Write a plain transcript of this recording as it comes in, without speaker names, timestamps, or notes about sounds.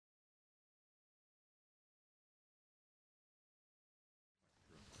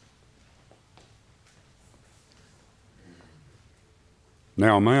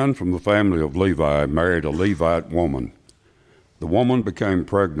Now a man from the family of Levi married a Levite woman. The woman became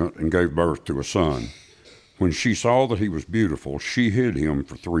pregnant and gave birth to a son. When she saw that he was beautiful, she hid him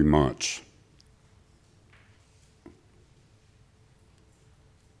for 3 months.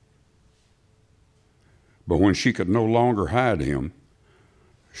 But when she could no longer hide him,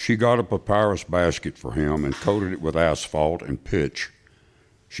 she got a papyrus basket for him and coated it with asphalt and pitch.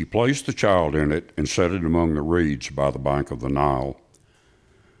 She placed the child in it and set it among the reeds by the bank of the Nile.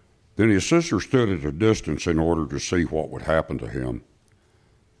 Then his sister stood at a distance in order to see what would happen to him.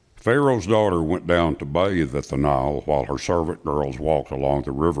 Pharaoh's daughter went down to bathe at the Nile while her servant girls walked along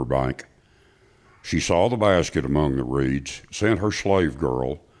the riverbank. She saw the basket among the reeds, sent her slave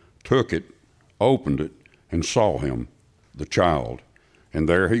girl, took it, opened it, and saw him, the child, and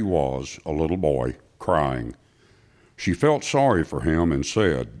there he was, a little boy, crying. She felt sorry for him and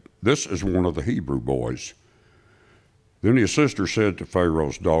said, "This is one of the Hebrew boys." Then his sister said to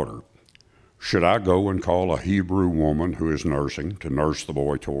Pharaoh's daughter, "Should I go and call a Hebrew woman who is nursing to nurse the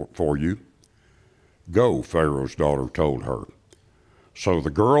boy for you?" "Go," Pharaoh's daughter told her. So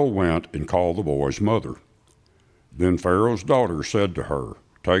the girl went and called the boy's mother. Then Pharaoh's daughter said to her,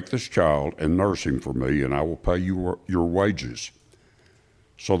 "Take this child and nurse him for me, and I will pay you your wages."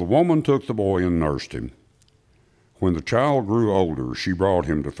 So the woman took the boy and nursed him. When the child grew older, she brought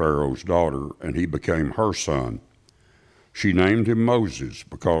him to Pharaoh's daughter, and he became her son. She named him Moses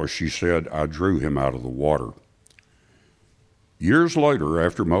because she said, "I drew him out of the water." Years later,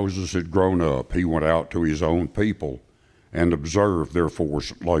 after Moses had grown up, he went out to his own people and observed their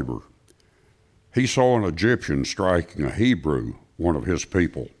forced labor. He saw an Egyptian striking a Hebrew, one of his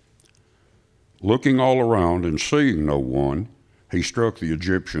people. Looking all around and seeing no one, he struck the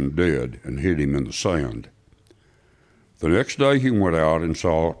Egyptian dead and hid him in the sand. The next day he went out and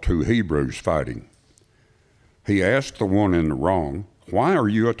saw 2 Hebrews fighting. He asked the one in the wrong, "Why are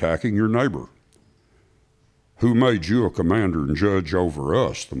you attacking your neighbor?" "Who made you a commander and judge over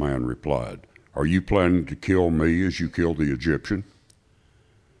us?" the man replied. "Are you planning to kill me as you killed the Egyptian?"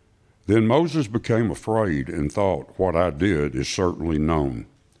 Then Moses became afraid and thought, "What I did is certainly known."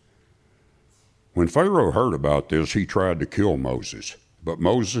 When Pharaoh heard about this, he tried to kill Moses. But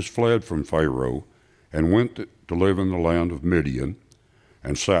Moses fled from Pharaoh and went to live in the land of Midian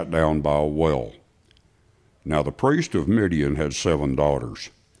and sat down by a well. Now the priest of Midian had 7 daughters.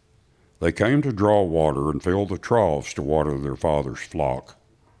 They came to draw water and fill the troughs to water their father's flock.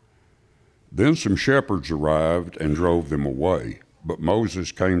 Then some shepherds arrived and drove them away, but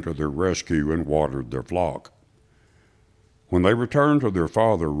Moses came to their rescue and watered their flock. When they returned to their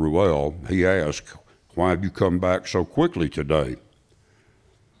father Reuel, he asked, "Why have you come back so quickly today?"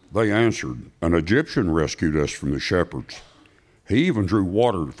 They answered, "An Egyptian rescued us from the shepherds. He even drew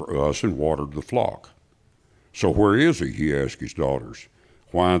water for us and watered the flock." "So where is he?" he asked his daughters.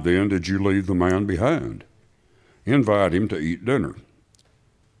 "Why then did you leave the man behind? Invite him to eat dinner."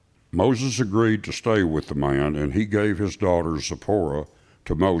 Moses agreed to stay with the man, and he gave his daughter Zipporah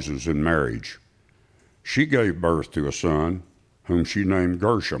to Moses in marriage. She gave birth to a son, whom she named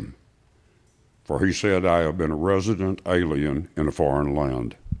Gershom, for he said, "I have been a resident alien in a foreign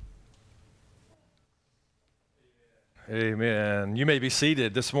land." Amen. You may be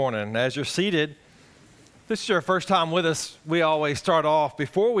seated this morning. As you're seated, this is your first time with us. We always start off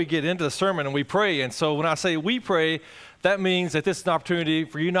before we get into the sermon and we pray. And so when I say we pray, that means that this is an opportunity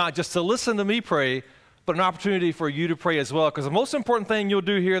for you not just to listen to me pray, but an opportunity for you to pray as well. Because the most important thing you'll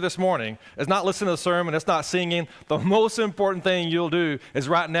do here this morning is not listen to the sermon, it's not singing. The most important thing you'll do is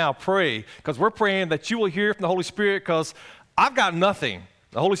right now pray. Because we're praying that you will hear from the Holy Spirit, because I've got nothing.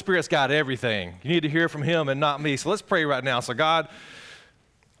 The Holy Spirit's got everything. You need to hear from him and not me. So let's pray right now. So God,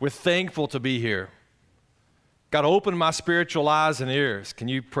 we're thankful to be here. God, open my spiritual eyes and ears. Can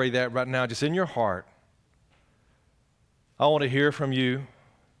you pray that right now, just in your heart? I want to hear from you.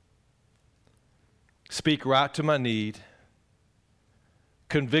 Speak right to my need.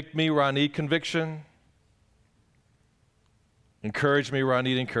 Convict me where I need conviction. Encourage me where I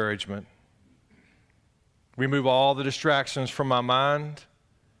need encouragement. Remove all the distractions from my mind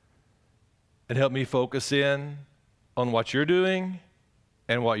and help me focus in on what you're doing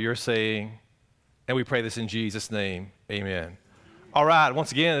and what you're saying. And we pray this in Jesus' name. Amen. All right,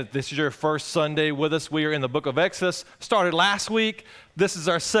 once again, if this is your first Sunday with us, we are in the book of Exodus. Started last week. This is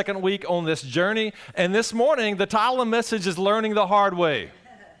our second week on this journey. And this morning, the title of the message is Learning the Hard Way.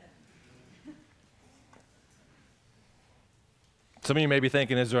 Some of you may be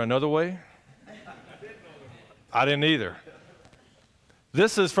thinking, is there another way? I didn't either.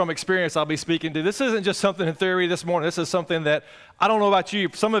 This is from experience I'll be speaking to. This isn't just something in theory this morning. This is something that, I don't know about you,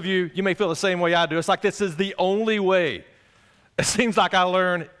 some of you, you may feel the same way I do. It's like this is the only way. it seems like I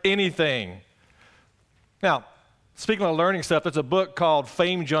learn anything. Now, speaking of learning stuff, there's a book called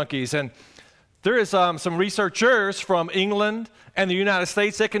Fame Junkies, and there is some researchers from England and the United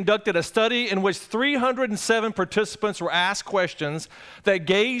States that conducted a study in which 307 participants were asked questions that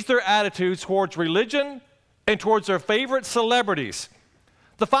gauged their attitudes towards religion and towards their favorite celebrities.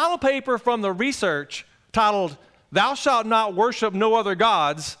 The final paper from the research, titled "Thou shalt not worship no other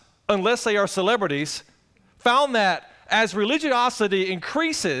gods unless they are celebrities," found that as religiosity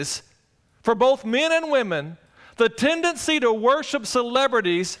increases for both men and women, the tendency to worship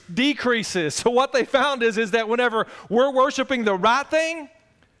celebrities decreases. So what they found is that whenever we're worshiping the right thing,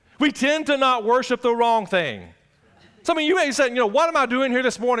 we tend to not worship the wrong thing. Some of you may say, what am I doing here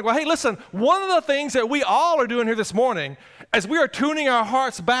this morning? Well, hey, listen, one of the things that we all are doing here this morning is we are tuning our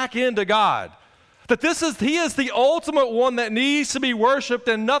hearts back into God. That He is the ultimate one that needs to be worshiped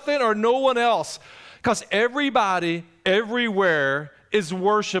and nothing or no one else. Because everybody, everywhere is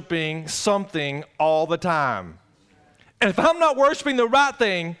worshiping something all the time. And if I'm not worshiping the right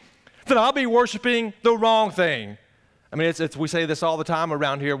thing, then I'll be worshiping the wrong thing. I mean, we say this all the time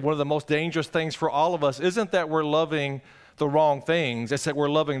around here. One of the most dangerous things for all of us isn't that we're loving the wrong things. It's that we're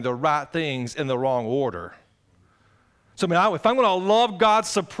loving the right things in the wrong order. So, if I'm going to love God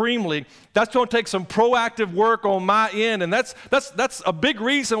supremely, that's going to take some proactive work on my end. And that's a big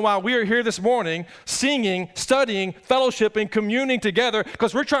reason why we are here this morning, singing, studying, fellowshipping, communing together,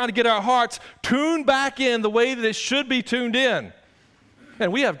 because we're trying to get our hearts tuned back in the way that it should be tuned in.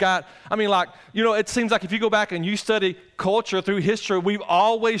 And we have got, it seems like if you go back and you study culture through history, we've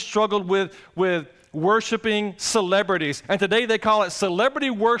always struggled with worshiping celebrities. And today they call it celebrity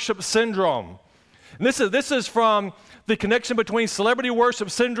worship syndrome. And this is from the connection between celebrity worship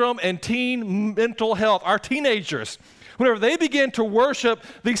syndrome and teen mental health. Our teenagers, whenever they begin to worship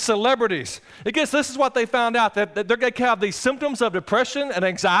these celebrities, this is what they found out, that they're going to have these symptoms of depression and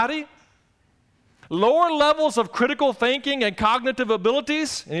anxiety, lower levels of critical thinking and cognitive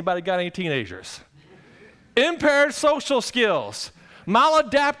abilities. Anybody got any teenagers? Impaired social skills,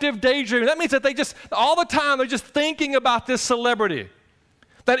 maladaptive daydreaming. That means that they just, all the time, they're just thinking about this celebrity.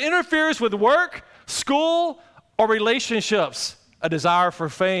 That interferes with work, school, or relationships. A desire for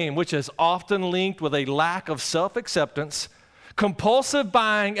fame, which is often linked with a lack of self-acceptance, compulsive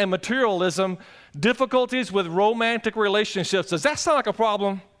buying and materialism, difficulties with romantic relationships. Does that sound like a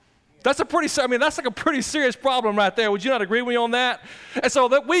problem? That's like a pretty serious problem right there. Would you not agree with me on that? And so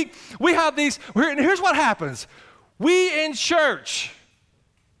that we have these, and here's what happens. We in church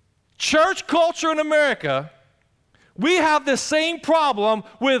culture in America, we have the same problem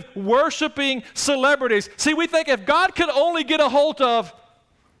with worshiping celebrities. See, we think if God could only get a hold of,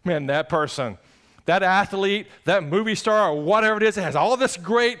 that person, that athlete, that movie star, or whatever it is, that has all this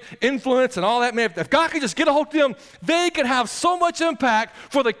great influence and all that, if God could just get a hold of them, they could have so much impact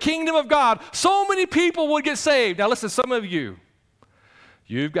for the kingdom of God. So many people would get saved. Now listen, some of you've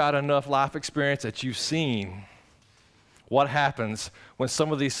got enough life experience that you've seen what happens when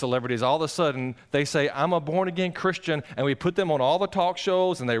some of these celebrities, all of a sudden, they say, I'm a born-again Christian, and we put them on all the talk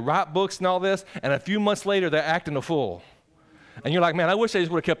shows, and they write books and all this, and a few months later, they're acting a fool. And you're like, I wish they just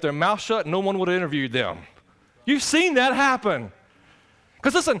would have kept their mouth shut and no one would have interviewed them. You've seen that happen.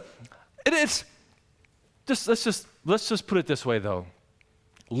 Because listen, let's just put it this way, though.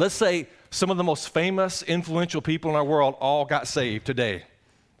 Let's say some of the most famous, influential people in our world all got saved today.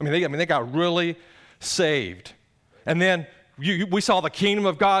 They got really saved. And then we saw the kingdom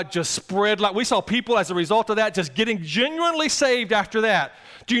of God just spread. Like we saw people as a result of that just getting genuinely saved after that.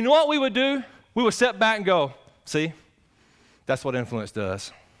 Do you know what we would do? We would step back and go, see, that's what influence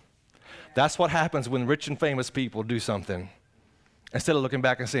does. That's what happens when rich and famous people do something. Instead of looking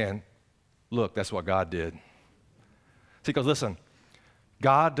back and saying, look, that's what God did. See, because listen,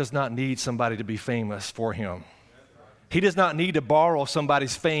 God does not need somebody to be famous for him. He does not need to borrow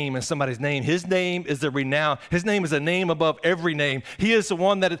somebody's fame and somebody's name. His name is the renown. His name is a name above every name. He is the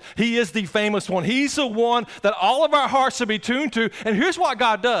one he is the famous one. He's the one that all of our hearts should be tuned to. And here's what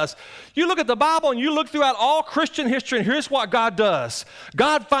God does. You look at the Bible and you look throughout all Christian history, and here's what God does.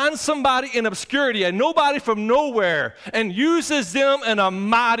 God finds somebody in obscurity, a nobody from nowhere, and uses them in a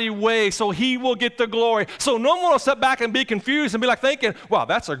mighty way so he will get the glory. So no one will sit back and be confused and be like thinking, wow,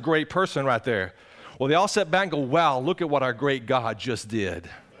 that's a great person right there. Well, they all sit back and go, wow, look at what our great God just did.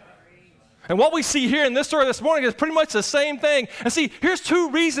 And what we see here in this story this morning is pretty much the same thing. And see, here's two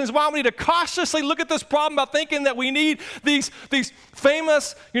reasons why we need to cautiously look at this problem about thinking that we need these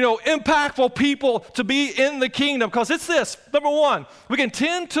famous, impactful people to be in the kingdom. Because it's this. Number one, we can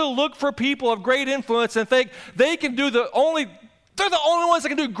tend to look for people of great influence and think they're the only ones that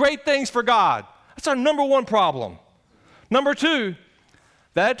can do great things for God. That's our number one problem. Number two,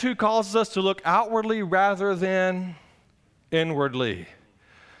 that too causes us to look outwardly rather than inwardly.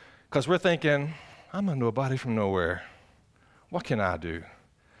 Because we're thinking, I'm a nobody from nowhere. What can I do?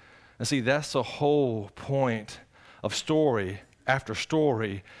 And see, that's the whole point of story after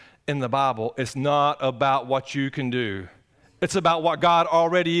story in the Bible. It's not about what you can do. It's about what God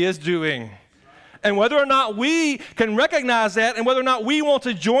already is doing. And whether or not we can recognize that and whether or not we want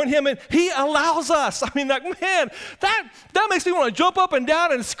to join him, and he allows us. I mean, like, man, that makes me want to jump up and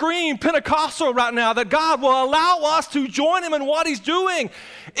down and scream Pentecostal right now that God will allow us to join him in what he's doing.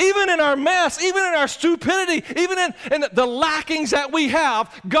 Even in our mess, even in our stupidity, even in the lackings that we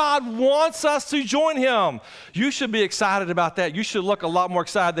have, God wants us to join him. You should be excited about that. You should look a lot more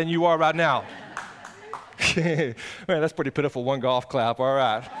excited than you are right now. Man, that's pretty pitiful. One golf clap. All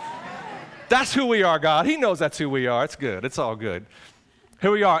right. That's who we are, God. He knows that's who we are. It's good. It's all good.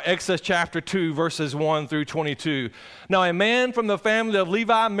 Here we are, Exodus chapter 2, verses 1 through 22. Now, a man from the family of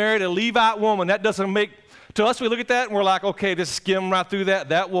Levi married a Levite woman. That doesn't make, to us, we look at that and we're like, okay, just skim right through that.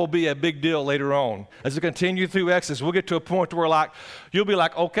 That will be a big deal later on. As we continue through Exodus, we'll get to a point where you'll be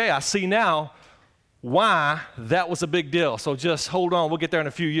like, okay, I see now why that was a big deal. So just hold on. We'll get there in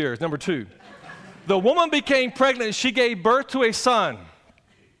a few years. Number 2, the woman became pregnant and she gave birth to a son.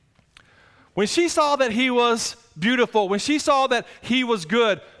 When she saw that he was beautiful, when she saw that he was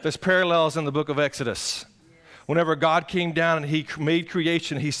good, there's parallels in the book of Exodus. Whenever God came down and he made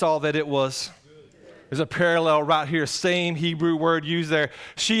creation, he saw that it was. There's a parallel right here, same Hebrew word used there.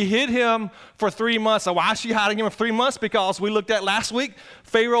 She hid him for 3 months. So why is she hiding him for 3 months? Because we looked at last week,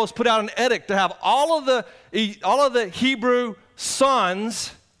 Pharaoh's put out an edict to have all of the Hebrew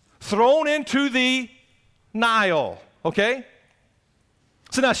sons thrown into the Nile, okay?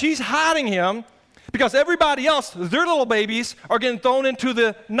 So now she's hiding him because everybody else, their little babies, are getting thrown into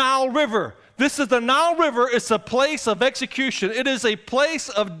the Nile River. This is the Nile River. It's a place of execution. It is a place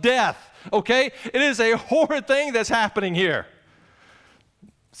of death, okay? It is a horrid thing that's happening here.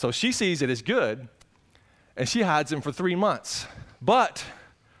 So she sees it as good, and she hides him for 3 months. But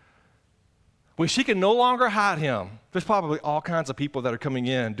when she can no longer hide him, there's probably all kinds of people that are coming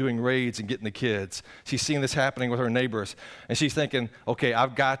in, doing raids and getting the kids. She's seeing this happening with her neighbors, and she's thinking, okay,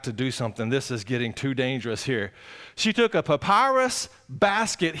 I've got to do something. This is getting too dangerous here. She took a papyrus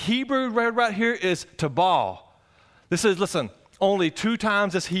basket. Hebrew word right here is tabal. This is, listen, only 2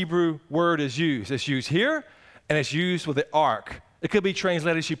 times this Hebrew word is used. It's used here, and it's used with the ark. It could be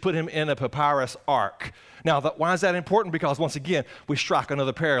translated, she put him in a papyrus ark. Now, why is that important? Because, once again, we strike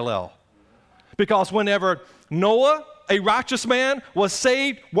another parallel. Because whenever Noah, a righteous man, was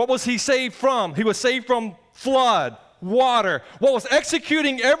saved, what was he saved from? He was saved from flood, water. What was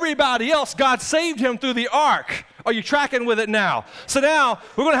executing everybody else, God saved him through the ark. Are you tracking with it now? So now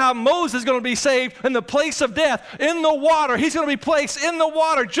we're going to have Moses going to be saved in the place of death, in the water. He's going to be placed in the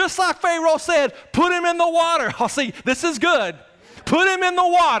water, just like Pharaoh said, put him in the water. Oh, see, this is good. Put him in the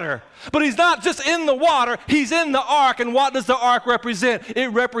water. But he's not just in the water, he's in the ark. And what does the ark represent? It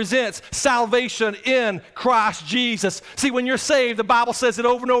represents salvation in Christ Jesus. See, when you're saved, the Bible says it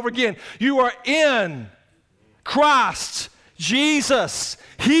over and over again. You are in Christ Jesus.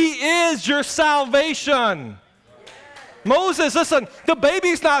 He is your salvation. Moses, listen, the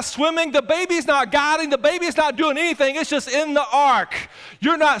baby's not swimming, the baby's not guiding, the baby's not doing anything. It's just in the ark.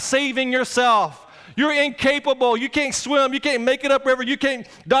 You're not saving yourself. You're incapable. You can't swim. You can't make it upriver. You can't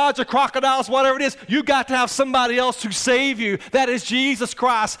dodge the crocodiles, whatever it is. You got to have somebody else to save you. That is Jesus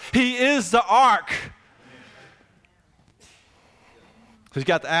Christ. He is the ark. She's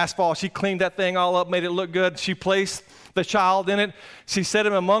got the asphalt. She cleaned that thing all up, made it look good. She placed the child in it. She set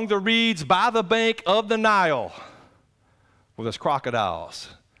him among the reeds by the bank of the Nile where there's crocodiles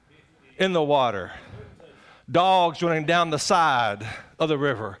in the water, dogs running down the side of the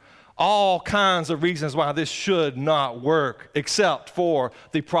river. All kinds of reasons why this should not work except for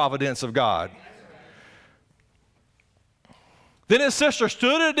the providence of God. Then his sister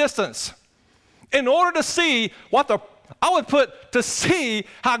stood at a distance in order to see to see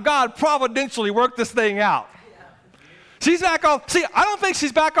how God providentially worked this thing out. She's back off. See, I don't think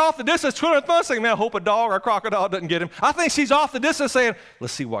she's back off the distance, twiddling her thumbs saying, man, I hope a dog or a crocodile doesn't get him. I think she's off the distance saying,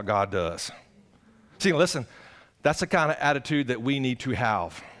 let's see what God does. See, listen, that's the kind of attitude that we need to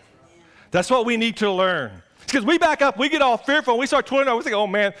have. That's what we need to learn. Because we back up, we get all fearful, and we start twiddling, we think, oh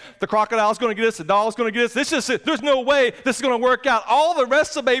man, the crocodile's going to get us, the dog's going to get us. There's no way this is going to work out. All the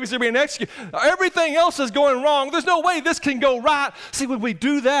rest of the babies are being executed. Everything else is going wrong. There's no way this can go right. See, when we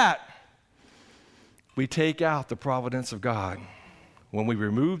do that, we take out the providence of God. When we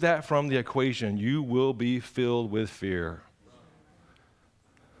remove that from the equation, you will be filled with fear.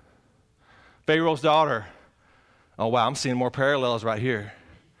 Pharaoh's daughter Oh, wow, I'm seeing more parallels right here.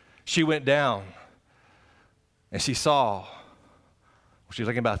 She went down, and she saw. She's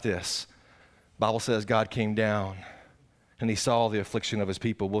thinking about this. The Bible says God came down, and he saw the affliction of his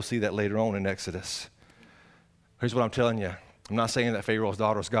people. We'll see that later on in Exodus. Here's what I'm telling you. I'm not saying that Pharaoh's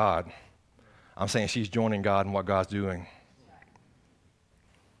daughter is God. I'm saying she's joining God in what God's doing.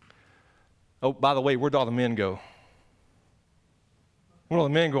 Oh, by the way, where'd all the men go? Where'd all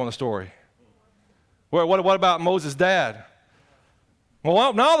the men go in the story? What about Moses' dad?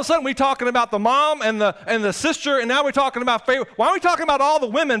 Well, now all of a sudden we're talking about the mom and the sister, and now we're talking about Pharaoh. Why are we talking about all the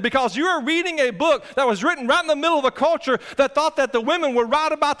women? Because you are reading a book that was written right in the middle of a culture that thought that the women were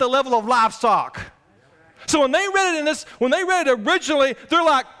right about the level of livestock. So when they read it originally, they're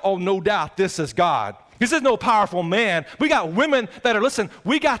like, oh, no doubt this is God. This is no powerful man. We got women that are, listen,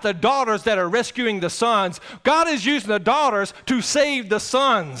 we got the daughters that are rescuing the sons. God is using the daughters to save the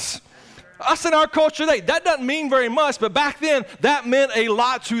sons. Us in our culture today, that doesn't mean very much, but back then, that meant a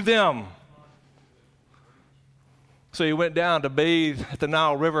lot to them. So he went down to bathe at the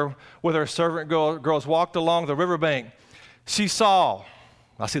Nile River with her servant girls, walked along the riverbank. She saw,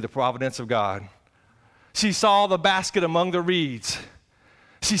 I see the providence of God. She saw the basket among the reeds.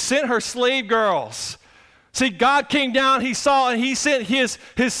 She sent her slave girls. See, God came down, he saw, and he sent his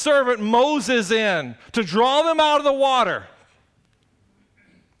servant Moses in to draw them out of the water.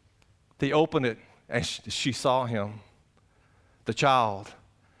 They opened it, and she saw him, the child.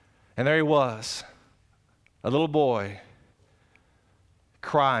 And there he was, a little boy,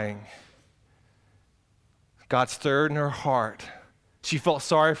 crying. God stirred in her heart. She felt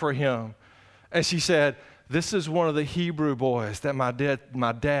sorry for him. And she said, this is one of the Hebrew boys that my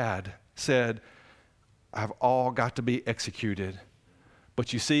dad said, I've all got to be executed.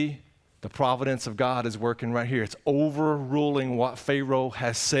 But you see, the providence of God is working right here. It's overruling what Pharaoh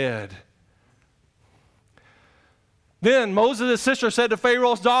has said. Then Moses' sister said to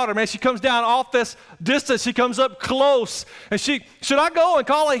Pharaoh's daughter, man, she comes down off this distance. She comes up close. And should I go and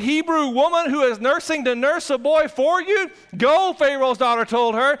call a Hebrew woman who is nursing to nurse a boy for you? Go, Pharaoh's daughter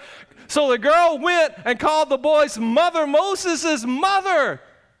told her. So the girl went and called the boy's mother, Moses' mother.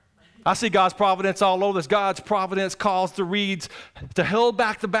 I see God's providence all over this. God's providence caused the reeds to hold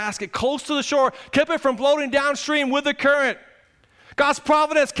back the basket close to the shore, kept it from floating downstream with the current. God's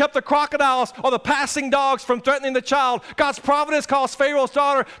providence kept the crocodiles or the passing dogs from threatening the child. God's providence caused Pharaoh's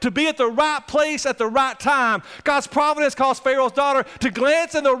daughter to be at the right place at the right time. God's providence caused Pharaoh's daughter to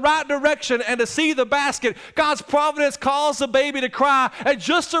glance in the right direction and to see the basket. God's providence caused the baby to cry at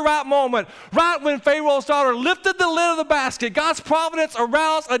just the right moment, right when Pharaoh's daughter lifted the lid of the basket. God's providence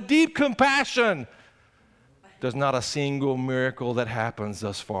aroused a deep compassion. There's not a single miracle that happens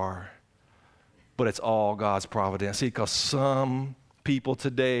thus far, but it's all God's providence. See, because some people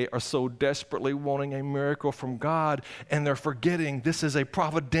today are so desperately wanting a miracle from God, and they're forgetting this is a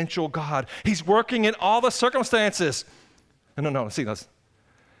providential God. He's working in all the circumstances. No, see,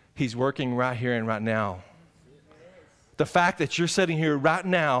 he's working right here and right now. The fact that you're sitting here right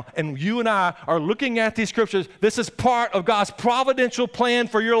now and you and I are looking at these scriptures, this is part of God's providential plan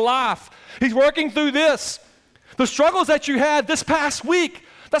for your life. He's working through this. The struggles that you had this past week,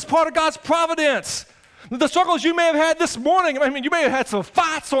 that's part of God's providence. The struggles you may have had this morning, I mean, you may have had some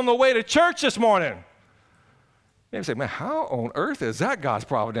fights on the way to church this morning. You may say, man, how on earth is that God's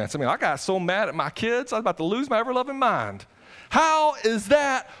providence? I mean, I got so mad at my kids, I was about to lose my ever-loving mind. How is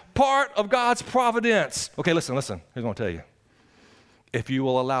that part of God's providence? Okay, listen. Here's what I'm going to tell you. If you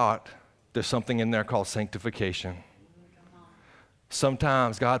will allow it, there's something in there called sanctification.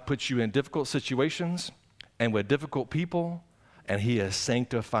 Sometimes God puts you in difficult situations and with difficult people, and he is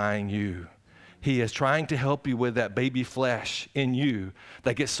sanctifying you. He is trying to help you with that baby flesh in you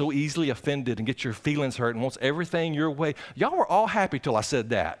that gets so easily offended and gets your feelings hurt and wants everything your way. Y'all were all happy till I said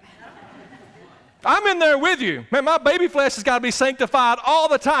that. I'm in there with you. Man, my baby flesh has got to be sanctified all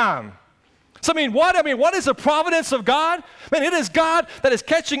the time. So what is the providence of God? Man, it is God that is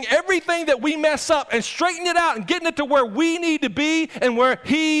catching everything that we mess up and straightening it out and getting it to where we need to be and where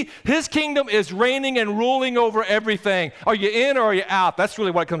his kingdom is reigning and ruling over everything. Are you in or are you out? That's really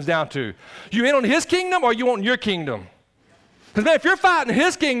what it comes down to. You in on his kingdom or you want your kingdom? Because man, if you're fighting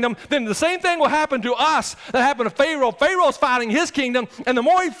his kingdom, then the same thing will happen to us that happened to Pharaoh. Pharaoh's fighting his kingdom, and the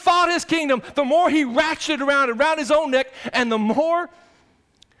more he fought his kingdom, the more he ratcheted around his own neck, and the more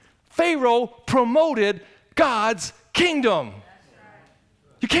Pharaoh promoted God's kingdom.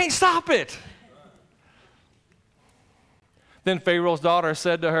 You can't stop it. Then Pharaoh's daughter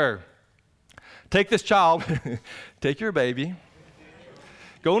said to her, take this child, take your baby,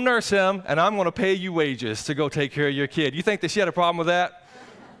 go nurse him, and I'm going to pay you wages to go take care of your kid. You think that she had a problem with that?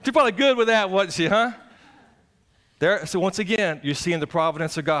 She's probably good with that, wasn't she, huh? There, so once again, you're seeing the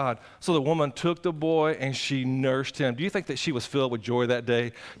providence of God. So the woman took the boy and she nursed him. Do you think that she was filled with joy that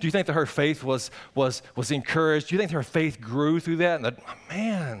day? Do you think that her faith was encouraged? Do you think that her faith grew through that? And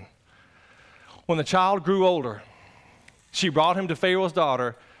man, when the child grew older, she brought him to Pharaoh's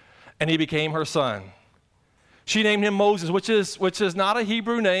daughter, and he became her son. She named him Moses, which is not a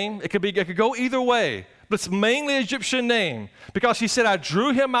Hebrew name. It could go either way. But it's mainly an Egyptian name because she said, I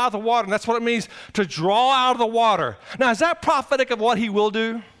drew him out of the water, and that's what it means to draw out of the water. Now, is that prophetic of what he will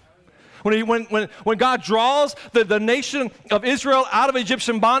do? When God draws the nation of Israel out of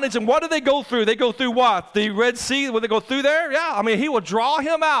Egyptian bondage, and what do they go through? They go through what? The Red Sea, will they go through there? Yeah, I mean, he will draw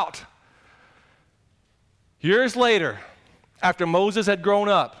him out. Years later, after Moses had grown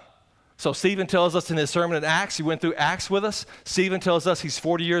up, so Stephen tells us in his sermon in Acts, he went through Acts with us. Stephen tells us he's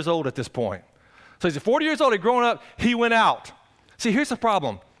 40 years old at this point. So he's 40 years old, he'd grown up, he went out. See, here's the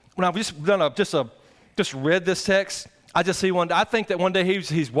problem. When I've just read this text, I think that one day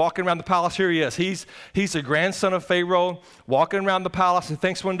he's walking around the palace. Here he is. He's the grandson of Pharaoh, walking around the palace, and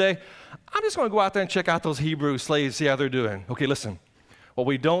thinks one day, I'm just going to go out there and check out those Hebrew slaves, see how they're doing. Okay, listen. What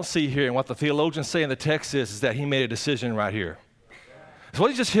we don't see here, and what the theologians say in the text is that he made a decision right here. So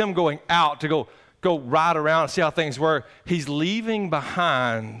it's just him going out to go ride around and see how things were. He's leaving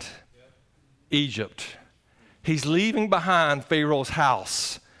behind Egypt. He's leaving behind Pharaoh's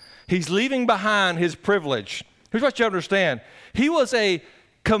house. He's leaving behind his privilege. Here's what you understand. He was a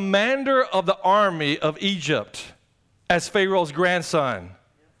commander of the army of Egypt as Pharaoh's grandson.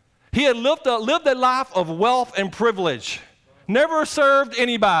 He had lived a life of wealth and privilege, never served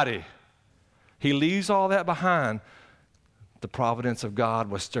anybody. He leaves all that behind. The providence of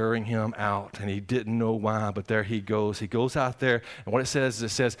God was stirring him out, and he didn't know why, but there he goes. He goes out there, and what it says,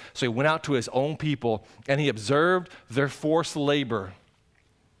 so he went out to his own people, and he observed their forced labor.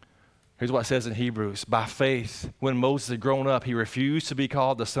 Here's what it says in Hebrews. By faith, when Moses had grown up, he refused to be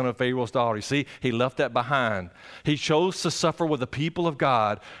called the son of Pharaoh's daughter. You see, he left that behind. He chose to suffer with the people of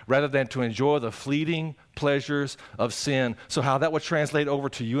God rather than to enjoy the fleeting pleasures of sin. So how that would translate over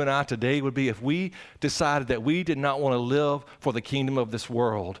to you and I today would be if we decided that we did not want to live for the kingdom of this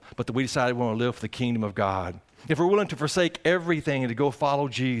world, but that we decided we want to live for the kingdom of God. If we're willing to forsake everything and to go follow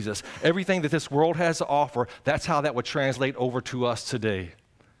Jesus, everything that this world has to offer, that's how that would translate over to us today.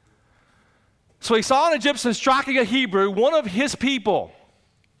 So he saw an Egyptian striking a Hebrew, one of his people.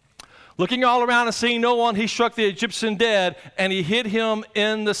 Looking all around and seeing no one, he struck the Egyptian dead, and he hid him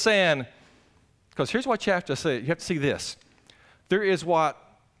in the sand. Because here's what you have to say. You have to see this. There is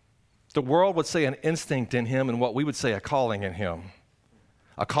what the world would say an instinct in him and what we would say a calling in him.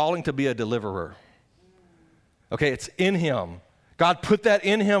 A calling to be a deliverer. Okay, it's in him. God put that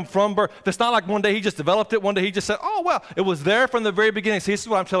in him from birth. It's not like one day he just developed it. One day he just said, oh, well, it was there from the very beginning. See, this is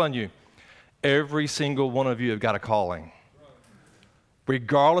what I'm telling you. Every single one of you have got a calling.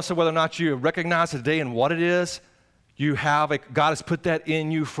 Regardless of whether or not you recognize it today and what it is, God has put that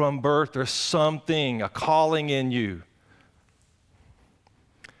in you from birth. There's something, a calling in you.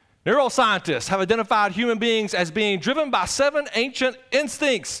 Neuroscientists have identified human beings as being driven by 7 ancient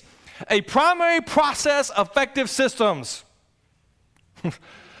instincts, a primary process affective systems.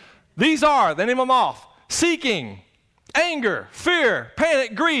 These are, they name them off, seeking, anger, fear,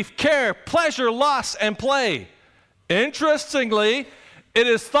 panic, grief, care, pleasure, lust, and play. Interestingly, it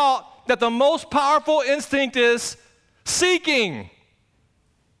is thought that the most powerful instinct is seeking.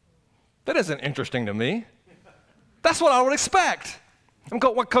 That isn't interesting to me. That's what I would expect.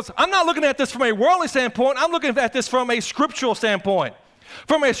 Because I'm not looking at this from a worldly standpoint. I'm looking at this from a scriptural standpoint.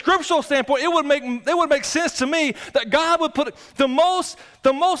 From a scriptural standpoint, it would make sense to me that God would put the most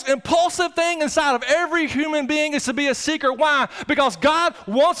impulsive thing inside of every human being is to be a seeker. Why? Because God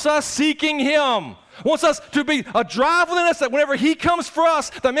wants us seeking Him. Wants us to be a drive within us that whenever He comes for us,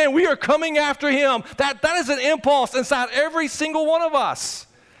 that man, we are coming after Him. That is an impulse inside every single one of us.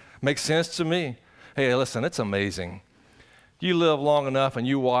 Makes sense to me. Hey, listen, it's amazing. You live long enough and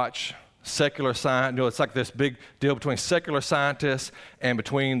you watch secular science, it's like this big deal between secular scientists and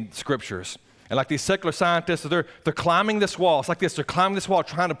between scriptures. And like these secular scientists, they're climbing this wall. It's like this, they're climbing this wall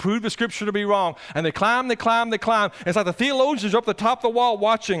trying to prove the scripture to be wrong. And they climb. And it's like the theologians are up the top of the wall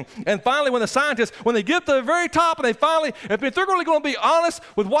watching. And finally, when the scientists, when they get to the very top and if they're really going to be honest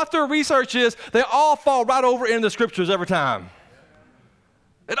with what their research is, they all fall right over into the scriptures every time.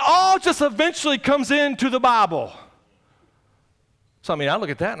 It all just eventually comes into the Bible. So, I look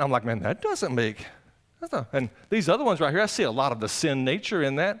at that and I'm like, man, that doesn't make, and these other ones right here, I see a lot of the sin nature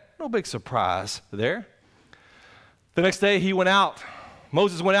in that. No big surprise there. The next day he went out.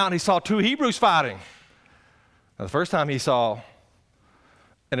 Moses went out and he saw 2 Hebrews fighting. Now, the first time he saw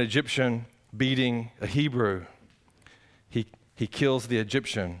an Egyptian beating a Hebrew, he kills the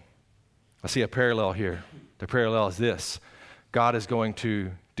Egyptian. I see a parallel here. The parallel is this. God is going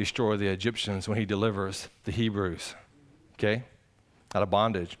to destroy the Egyptians when he delivers the Hebrews, okay, out of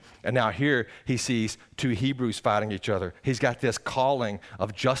bondage. And now here he sees two Hebrews fighting each other. He's got this calling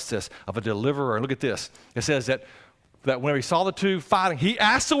of justice, of a deliverer. And look at this. It says that when he saw the two fighting, he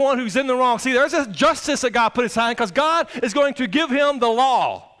asked the one who's in the wrong. See, there's this justice that God put aside because God is going to give him the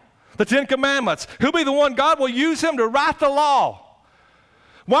law, the 10 Commandments. He'll be the one, God will use him to write the law.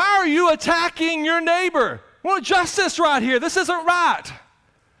 Why are you attacking your neighbor? Well, justice right here. This isn't right.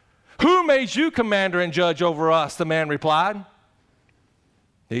 Who made you commander and judge over us? The man replied.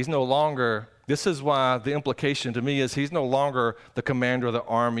 He's no longer, this is why the implication to me is he's no longer the commander of the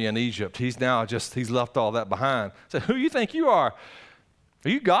army in Egypt. He's now he's left all that behind. So who do you think you are? Are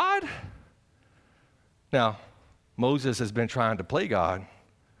you God? Now, Moses has been trying to play God.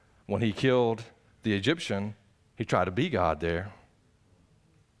 When he killed the Egyptian, he tried to be God there.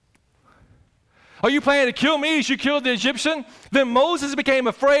 Are you planning to kill me as you killed the Egyptian? Then Moses became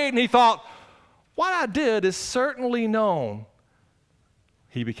afraid and he thought, what I did is certainly known.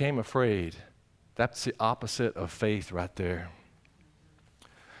 He became afraid. That's the opposite of faith right there.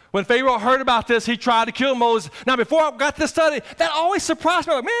 When Pharaoh heard about this, he tried to kill Moses. Now, before I got this study, that always surprised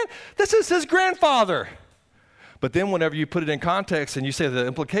me. Like, man, this is his grandfather. But then whenever you put it in context and you say the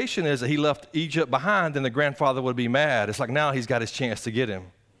implication is that he left Egypt behind, then the grandfather would be mad. It's like now he's got his chance to get him.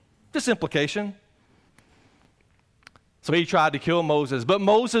 Just implication. So he tried to kill Moses. But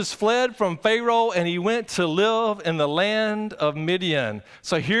Moses fled from Pharaoh and he went to live in the land of Midian.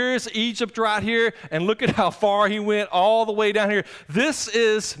 So here's Egypt right here. And look at how far he went all the way down here. This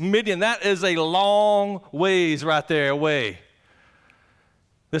is Midian. That is a long ways right there away.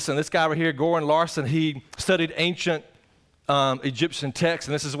 Listen, this guy right here, Goran Larson, he studied ancient Egyptian texts,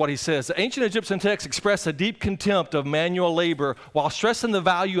 and this is what he says. The ancient Egyptian texts express a deep contempt of manual labor while stressing the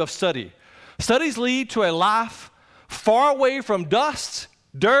value of study. Studies lead to a life far away from dust,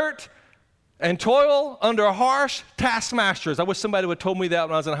 dirt, and toil under harsh taskmasters. I wish somebody would have told me that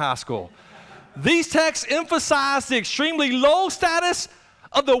when I was in high school. These texts emphasize the extremely low status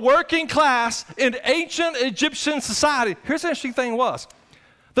of the working class in ancient Egyptian society. Here's the interesting thing was,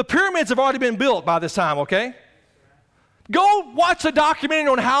 the pyramids have already been built by this time, okay? Go watch a documentary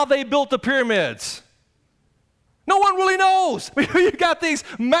on how they built the pyramids. No one really knows. You got these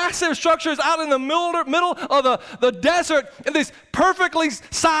massive structures out in the middle of the desert and these perfectly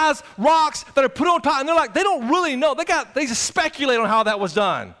sized rocks that are put on top. And they're like, they don't really know. They just speculate on how that was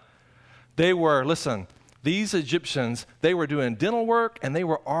done. These Egyptians, they were doing dental work and they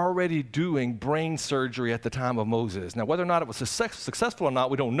were already doing brain surgery at the time of Moses. Now, whether or not it was successful or not,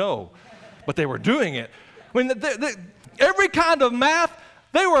 we don't know. But they were doing it. I mean, every kind of math,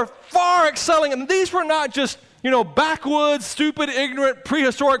 they were far excelling. And these were not just backwoods, stupid, ignorant,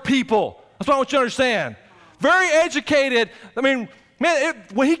 prehistoric people. That's what I want you to understand. Very educated. I mean, man,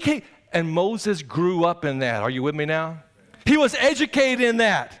 when he came, and Moses grew up in that. Are you with me now? He was educated in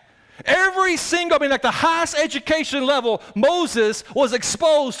that. Like the highest education level, Moses was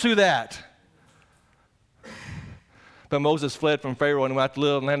exposed to that. But Moses fled from Pharaoh and went to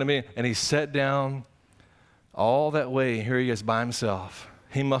live in the land of Midian, and he sat down all that way. Here he is by himself.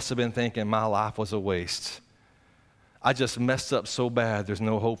 He must have been thinking, my life was a waste. I just messed up so bad, there's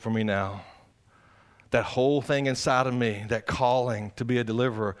no hope for me now. That whole thing inside of me, that calling to be a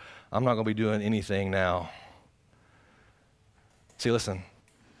deliverer, I'm not going to be doing anything now. See, listen,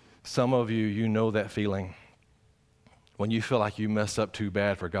 some of you know that feeling when you feel like you messed up too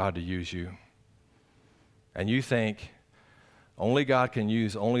bad for God to use you. And you think only God can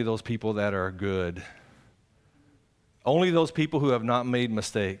use only those people that are good. Only those people who have not made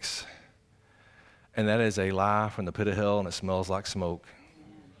mistakes. And that is a lie from the pit of hell, and it smells like smoke.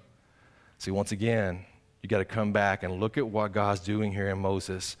 See, once again, you got to come back and look at what God's doing here in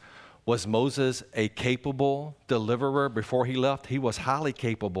Moses. Was Moses a capable deliverer before he left? He was highly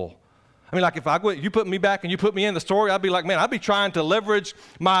capable. I mean, like if you put me back and you put me in the story, I'd be like, man, I'd be trying to leverage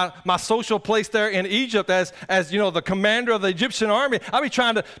my social place there in Egypt as the commander of the Egyptian army. I'd be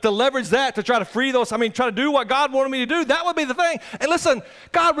trying to leverage that to try to free those. Try to do what God wanted me to do. That would be the thing. And listen,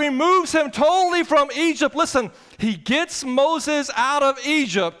 God removes him totally from Egypt. Listen, he gets Moses out of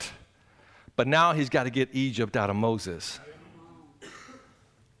Egypt, but now he's got to get Egypt out of Moses.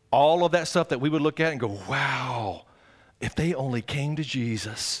 All of that stuff that we would look at and go, wow, if they only came to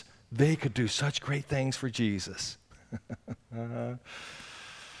Jesus, they could do such great things for Jesus.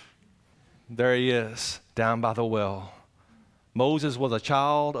 There he is, down by the well. Moses was a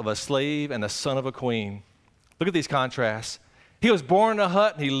child of a slave and a son of a queen. Look at these contrasts. He was born in a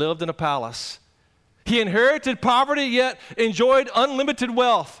hut and he lived in a palace. He inherited poverty, yet enjoyed unlimited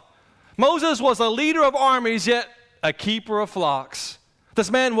wealth. Moses was a leader of armies, yet a keeper of flocks. This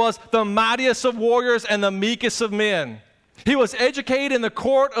man was the mightiest of warriors and the meekest of men. He was educated in the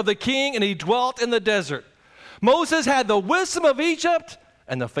court of the king, and he dwelt in the desert. Moses had the wisdom of Egypt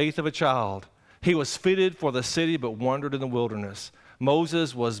and the faith of a child. He was fitted for the city, but wandered in the wilderness.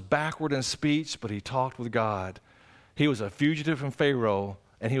 Moses was backward in speech, but he talked with God. He was a fugitive from Pharaoh,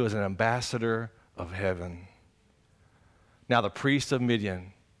 and he was an ambassador of heaven. Now the priest of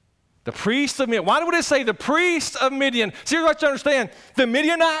Midian. The priest of Midian. Why would it say the priest of Midian? See, here's what you understand. The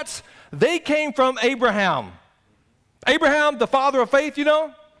Midianites, they came from Abraham. Abraham, the father of faith, you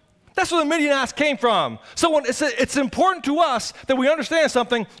know? That's where the Midianites came from. So it's important to us that we understand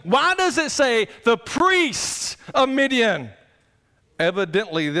something. Why does it say the priests of Midian?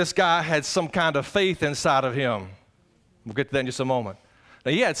 Evidently, this guy had some kind of faith inside of him. We'll get to that in just a moment.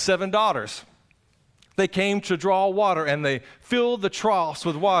 Now, he had 7 daughters. They came to draw water, and they filled the troughs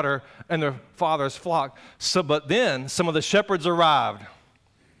with water in their father's flock. But then some of the shepherds arrived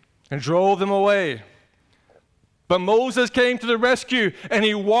and drove them away. But Moses came to the rescue, and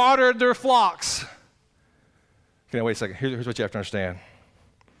he watered their flocks. Okay, wait a second. Here's what you have to understand.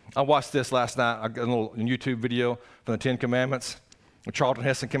 I watched this last night, a little YouTube video from the 10 Commandments. When Charlton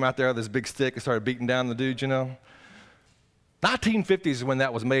Heston came out there with this big stick and started beating down the dude, you know. 1950s is when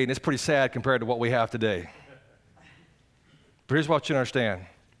that was made, and it's pretty sad compared to what we have today. But here's what you understand.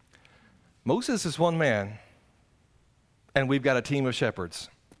 Moses is one man, and we've got a team of shepherds.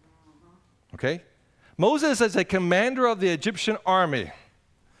 Okay? Moses is a commander of the Egyptian army.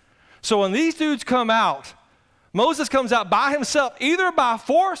 So when these dudes come out, Moses comes out by himself, either by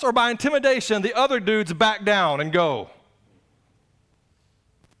force or by intimidation. The other dudes back down and go.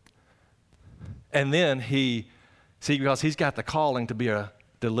 And then because he's got the calling to be a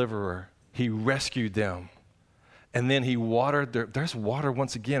deliverer, he rescued them. And then he watered there's water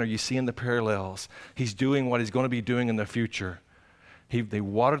once again. Are you seeing the parallels? He's doing what he's going to be doing in the future. They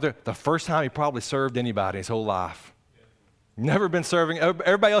watered the first time he probably served anybody his whole life. Never been serving.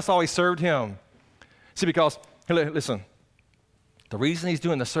 Everybody else always served him. See, because, listen, the reason he's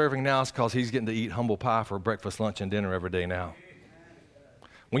doing the serving now is because he's getting to eat humble pie for breakfast, lunch, and dinner every day now.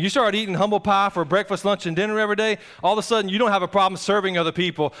 When you start eating humble pie for breakfast, lunch, and dinner every day, all of a sudden you don't have a problem serving other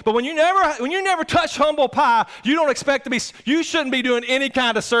people. But when you never touch humble pie, you don't expect you shouldn't be doing any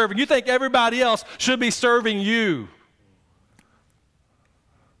kind of serving. You think everybody else should be serving you.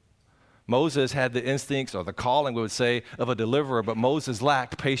 Moses had the instincts, or the calling, we would say, of a deliverer, but Moses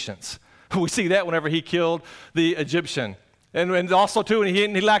lacked patience. We see that whenever he killed the Egyptian. And also, too,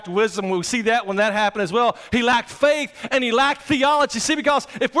 he lacked wisdom. We see that when that happened as well. He lacked faith, and he lacked theology. See, because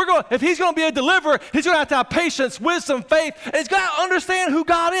if he's going to be a deliverer, he's going to have patience, wisdom, faith, and he's got to understand who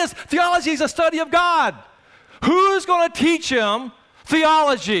God is. Theology is a study of God. Who's going to teach him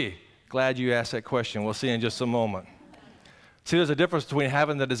theology? Glad you asked that question. We'll see in just a moment. See, there's a difference between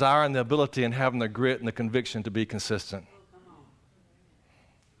having the desire and the ability and having the grit and the conviction to be consistent.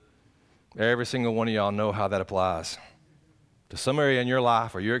 Every single one of y'all know how that applies to some area in your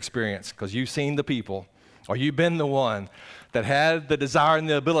life or your experience, because you've seen the people, or you've been the one that had the desire and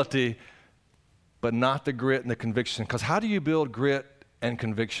the ability, but not the grit and the conviction. Because how do you build grit and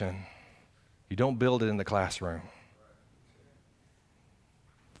conviction? You don't build it in the classroom.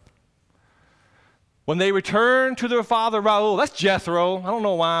 When they returned to their father Raul, that's Jethro. I don't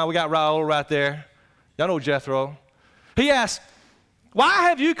know why we got Raul right there. Y'all know Jethro. He asked, "Why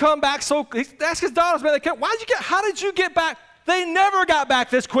have you come back so?" He asked his daughters, "Man, how did you get back?" They never got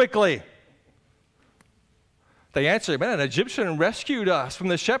back this quickly. They answered, "Man, an Egyptian rescued us from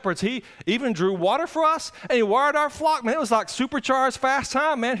the shepherds. He even drew water for us, and he watered our flock. Man, it was like supercharged fast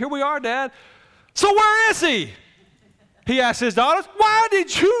time, man. Here we are, Dad." "So where is he?" He asked his daughters. "Why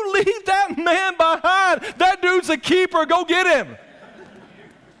did you leave that man behind? That dude's a keeper. Go get him.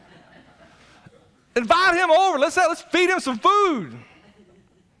 Invite him over. Let's feed him some food."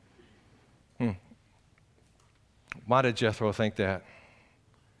 Why did Jethro think that?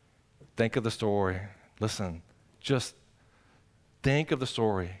 Think of the story. Listen, just think of the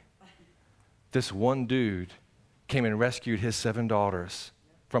story. This one dude came and rescued his 7 daughters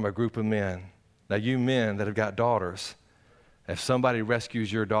from a group of men. Now, you men that have got daughters, if somebody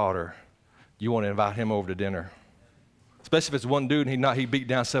rescues your daughter, you want to invite him over to dinner. Especially if it's one dude and he beat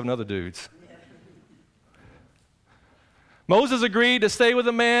down 7 other dudes. Moses agreed to stay with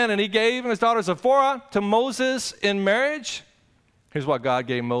the man, and he gave his daughter Zipporah to Moses in marriage. Here's what God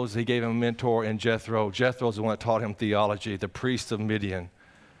gave Moses. He gave him a mentor in Jethro. Jethro's the one that taught him theology, the priest of Midian.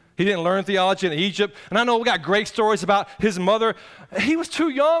 He didn't learn theology in Egypt. And I know we got great stories about his mother. He was too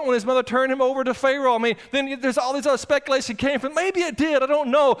young when his mother turned him over to Pharaoh. I mean, then there's all these other speculation came from. Maybe it did. I don't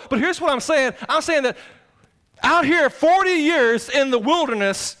know. But here's what I'm saying. I'm saying that out here 40 years in the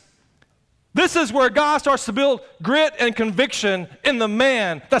wilderness, this is where God starts to build grit and conviction in the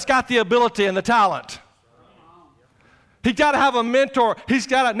man that's got the ability and the talent. He's got to have a mentor.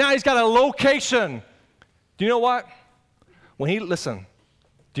 Now he's got a location. Do you know what? Listen,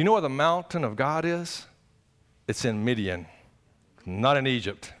 do you know where the mountain of God is? It's in Midian, not in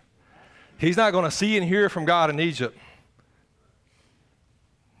Egypt. He's not going to see and hear from God in Egypt.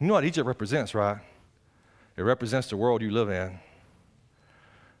 You know what Egypt represents, right? It represents the world you live in.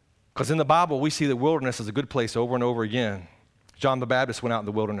 Because in the Bible, we see the wilderness as a good place over and over again. John the Baptist went out in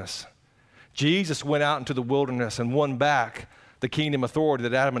the wilderness. Jesus went out into the wilderness and won back the kingdom authority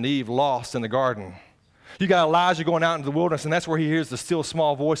that Adam and Eve lost in the garden. You got Elijah going out into the wilderness, and that's where he hears the still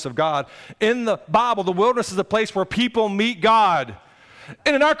small voice of God. In the Bible, the wilderness is a place where people meet God.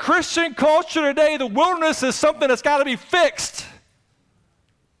 And in our Christian culture today, the wilderness is something that's got to be fixed.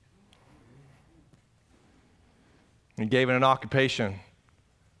 He gave it an occupation.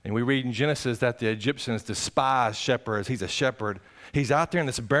 And we read in Genesis that the Egyptians despised shepherds. He's a shepherd. He's out there in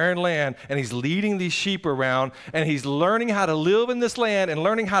this barren land, and he's leading these sheep around, and he's learning how to live in this land and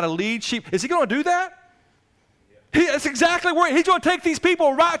learning how to lead sheep. Is he going to do that? That's exactly where he's going to take these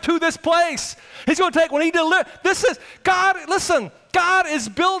people right to this place. He's going to take, when he delivers, this is, God, listen, God is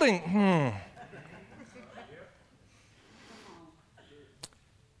building.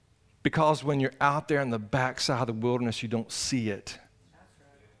 Because when you're out there in the backside of the wilderness, you don't see it.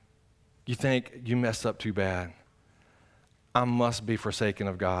 You think you messed up too bad. I must be forsaken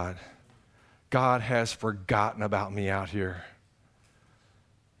of God. God has forgotten about me out here.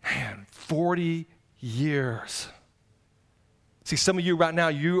 Man, 40 years. See, some of you right now,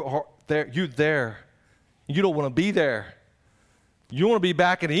 you're there. You don't want to be there. You want to be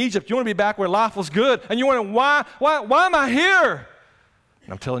back in Egypt. You want to be back where life was good. And you're wondering, why am I here?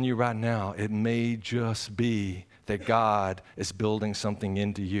 And I'm telling you right now, it may just be that God is building something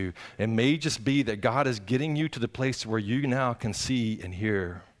into you. It may just be that God is getting you to the place where you now can see and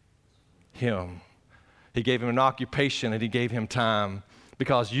hear Him. He gave him an occupation and He gave him time.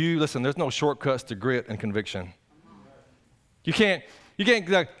 Because listen, there's no shortcuts to grit and conviction. You can't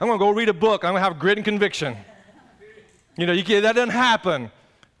like, I'm going to go read a book. I'm going to have grit and conviction. That doesn't happen.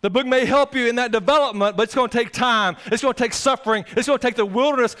 The book may help you in that development, but it's going to take time. It's going to take suffering. It's going to take the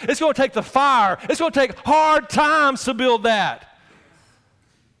wilderness. It's going to take the fire. It's going to take hard times to build that.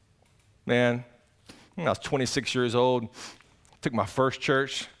 Man, when I was 26 years old, took my first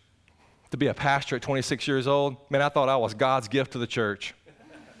church to be a pastor at 26 years old. Man, I thought I was God's gift to the church.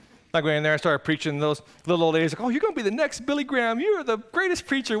 I go in there and started preaching those little old ladies, like, oh, you're going to be the next Billy Graham. You're the greatest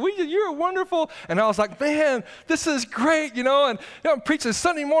preacher. You're wonderful. And I was like, man, this is great, and I'm preaching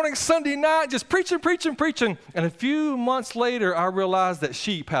Sunday morning, Sunday night, just preaching. And a few months later, I realized that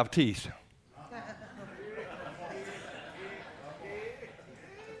sheep have teeth.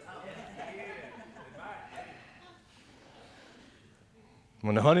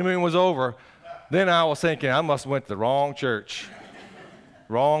 When the honeymoon was over, then I was thinking, I must have went to the wrong church.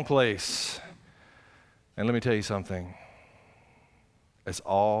 Wrong place. And let me tell you something. It's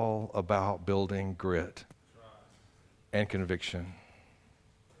all about building grit and conviction.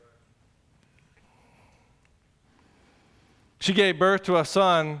 She gave birth to a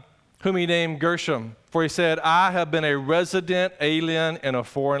son whom he named Gershom, for he said, I have been a resident alien in a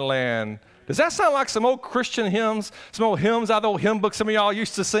foreign land. Does that sound like some old Christian hymns? Some old hymns out of the old hymn book some of y'all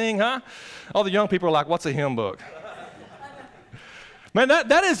used to sing, huh? All the young people are like, what's a hymn book? Man,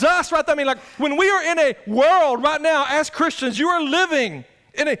 that is us right there. I mean, like, when we are in a world right now as Christians, you are living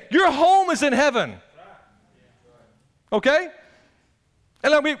your home is in heaven. Okay?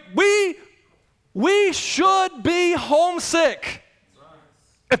 And like we should be homesick.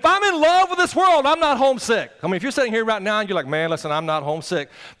 If I'm in love with this world, I'm not homesick. I mean, if you're sitting here right now and you're like, man, listen, I'm not homesick,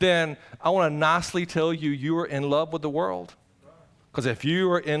 then I want to nicely tell you, you are in love with the world. Because if you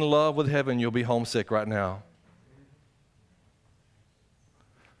are in love with heaven, you'll be homesick right now.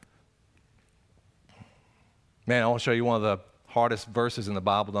 Man, I want to show you one of the hardest verses in the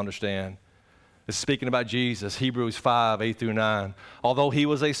Bible to understand. It's speaking about Jesus, Hebrews 5, 8 through 9. Although he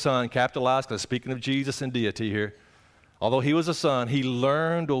was a son, capitalized, because speaking of Jesus and deity here, although he was a son, he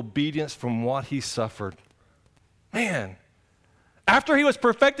learned obedience from what he suffered. Man, after he was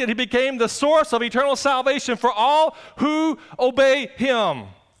perfected, he became the source of eternal salvation for all who obey him.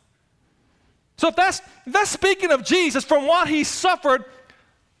 So if that's speaking of Jesus from what he suffered,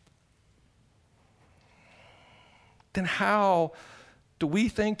 then how do we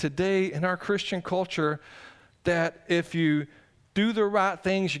think today in our Christian culture that if you do the right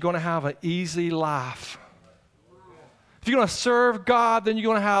things, you're going to have an easy life? If you're going to serve God, then you're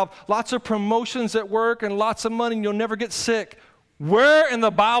going to have lots of promotions at work and lots of money and you'll never get sick. Where in the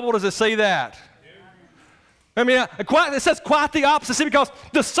Bible does it say that? I mean, it says quite the opposite. See, because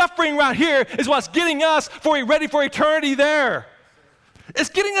the suffering right here is what's getting us ready for eternity there. It's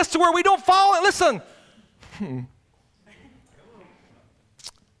getting us to where we don't fall. Listen.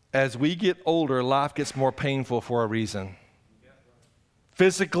 As we get older, life gets more painful for a reason.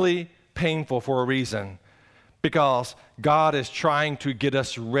 Physically painful for a reason. Because God is trying to get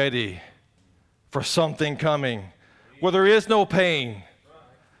us ready for something coming where there is no pain,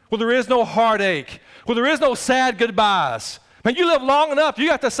 where there is no heartache, where there is no sad goodbyes. Man, you live long enough, you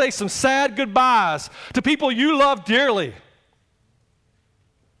have to say some sad goodbyes to people you love dearly.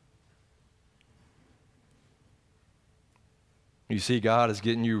 You see, God is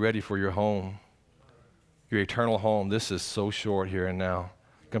getting you ready for your home, your eternal home. This is so short here and now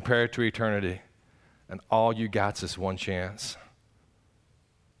compared to eternity. And all you got is one chance.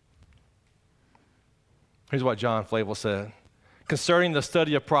 Here's what John Flavel said. Concerning the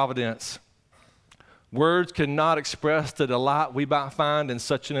study of providence, words cannot express the delight we might find in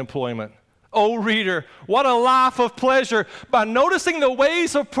such an employment. Oh, reader, what a life of pleasure by noticing the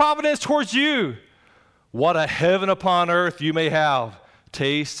ways of providence towards you. What a heaven upon earth you may have.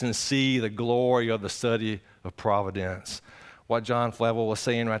 Taste and see the glory of the study of providence. What John Flavel was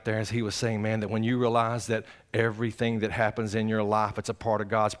saying right there is he was saying, man, that when you realize that everything that happens in your life, it's a part of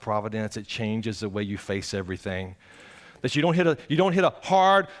God's providence, it changes the way you face everything. That you don't hit a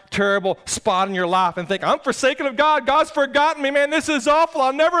hard, terrible spot in your life and think, I'm forsaken of God, God's forgotten me, man, this is awful,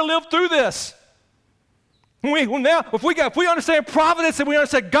 I'll never live through this. If we understand providence and we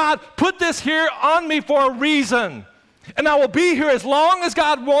understand God put this here on me for a reason, and I will be here as long as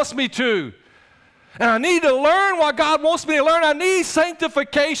God wants me to. And I need to learn what God wants me to learn. I need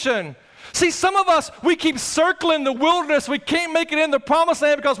sanctification. See, some of us, we keep circling the wilderness. We can't make it in the promised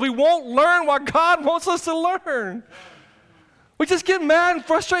land because we won't learn what God wants us to learn. We just get mad and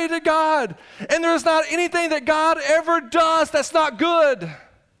frustrated at God. And there's not anything that God ever does that's not good.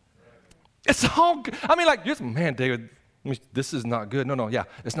 It's all good. I mean, like, man, David, this is not good. No, yeah,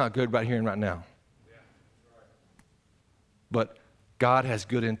 it's not good right here and right now. But God has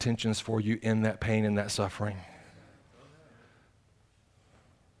good intentions for you in that pain and that suffering.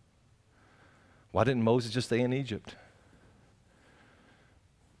 Why didn't Moses just stay in Egypt?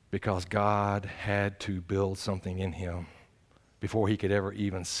 Because God had to build something in him before he could ever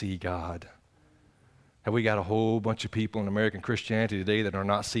even see God. Have we got a whole bunch of people in American Christianity today that are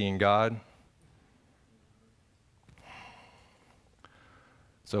not seeing God?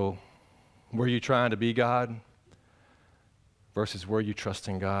 So, were you trying to be God? Versus where you trust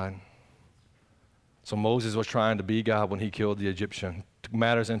in God. So Moses was trying to be God when he killed the Egyptian, took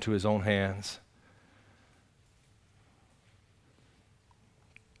matters into his own hands.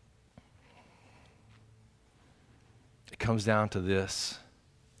 It comes down to this.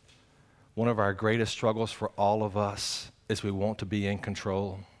 One of our greatest struggles for all of us is we want to be in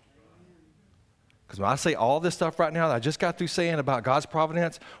control. Because when I say all this stuff right now that I just got through saying about God's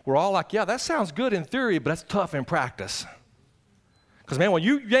providence, we're all like, yeah, that sounds good in theory, but that's tough in practice. Because, man, when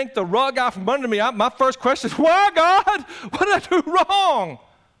you yank the rug out from under me, my first question is, why, God? What did I do wrong?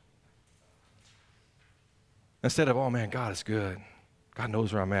 Instead of, oh, man, God is good. God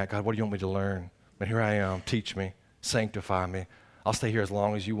knows where I'm at. God, what do you want me to learn? And here I am. Teach me. Sanctify me. I'll stay here as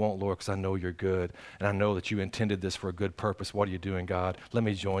long as you want, Lord, because I know you're good. And I know that you intended this for a good purpose. What are you doing, God? Let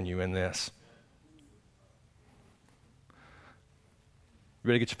me join you in this. You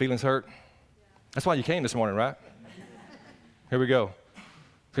ready to get your feelings hurt? That's why you came this morning, right? Here we go.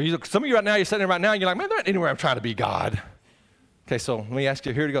 So some of you right now, you're sitting there right now, and you're like, man, there ain't anywhere I'm trying to be God. Okay, so let me ask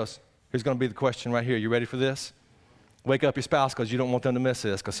you, here it goes. Here's going to be the question right here. You ready for this? Wake up your spouse because you don't want them to miss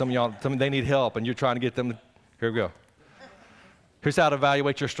this, because some of y'all, they need help, and you're trying to get them to, here we go. Here's how to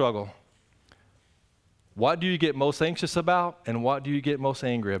evaluate your struggle. What do you get most anxious about, and what do you get most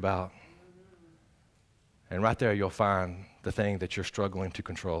angry about? And right there, you'll find the thing that you're struggling to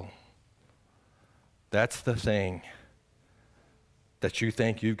control. That's the thing that you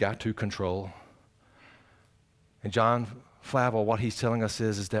think you've got to control. And John Flavel, what he's telling us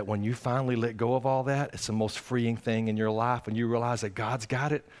is that when you finally let go of all that, it's the most freeing thing in your life. When you realize that God's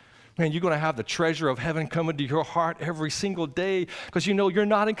got it, man, you're going to have the treasure of heaven come into your heart every single day because you know you're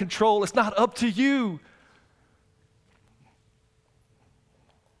not in control. It's not up to you.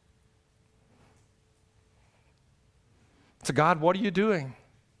 So God, what are you doing?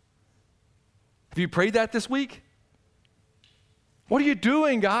 Have you prayed that this week? What are you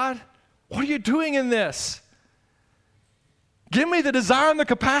doing, God? What are you doing in this? Give me the desire and the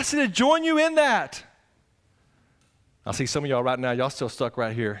capacity to join you in that. I see some of y'all right now, y'all still stuck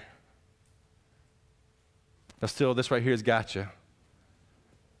right here. Now still, this right here has got you.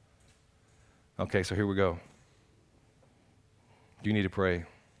 Okay, so here we go. You need to pray.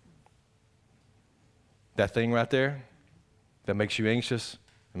 That thing right there that makes you anxious,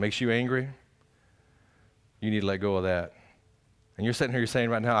 that makes you angry, you need to let go of that. And you're sitting here, you're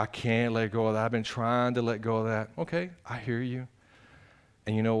saying right now, I can't let go of that. I've been trying to let go of that. Okay, I hear you.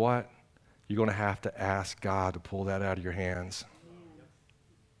 And you know what? You're going to have to ask God to pull that out of your hands.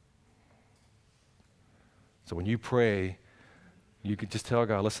 So when you pray, you could just tell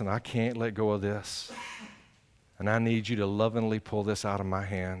God, listen, I can't let go of this. And I need you to lovingly pull this out of my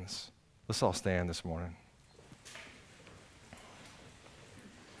hands. Let's all stand this morning.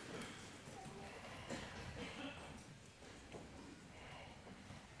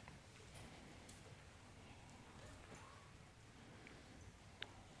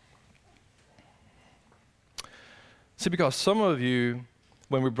 See, because some of you,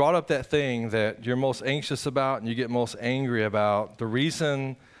 when we brought up that thing that you're most anxious about and you get most angry about, the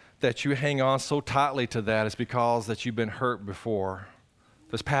reason that you hang on so tightly to that is because that you've been hurt before.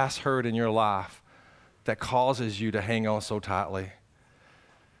 There's past hurt in your life that causes you to hang on so tightly.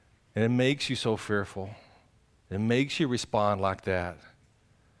 And it makes you so fearful. It makes you respond like that.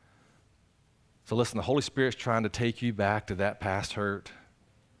 So listen, the Holy Spirit's trying to take you back to that past hurt.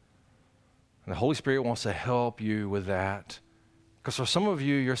 And the Holy Spirit wants to help you with that. Because for some of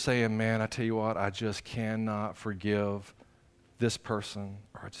you, you're saying, man, I tell you what, I just cannot forgive this person,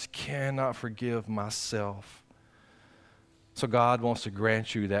 or I just cannot forgive myself. So God wants to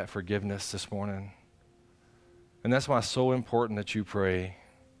grant you that forgiveness this morning. And that's why it's so important that you pray.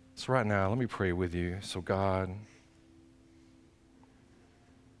 So right now, let me pray with you. So God,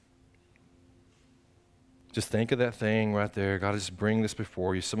 just think of that thing right there. God, just bring this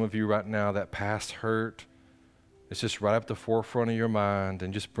before you. Some of you right now, that past hurt, it's just right up the forefront of your mind,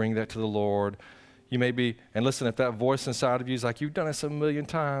 and just bring that to the Lord. You may be, and listen, if that voice inside of you is like, you've done this a million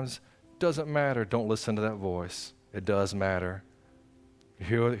times, doesn't matter. Don't listen to that voice. It does matter.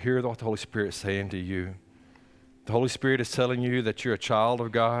 Hear what the Holy Spirit is saying to you. The Holy Spirit is telling you that you're a child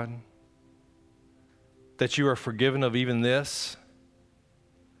of God, that you are forgiven of even this,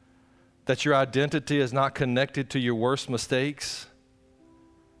 that your identity is not connected to your worst mistakes,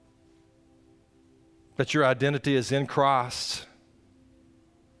 that your identity is in Christ,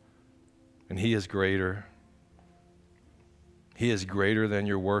 and He is greater. He is greater than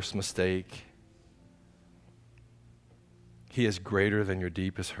your worst mistake. He is greater than your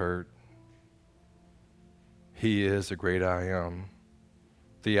deepest hurt. He is the great I am,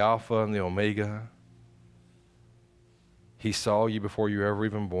 the Alpha and the Omega. He saw you before you were ever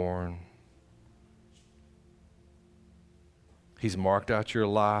even born. He's marked out your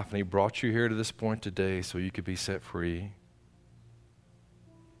life, and He brought you here to this point today so you could be set free.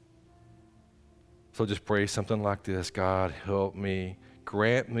 So just pray something like this: God, help me.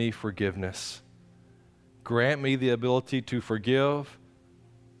 Grant me forgiveness. Grant me the ability to forgive,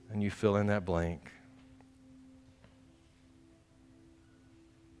 and you fill in that blank.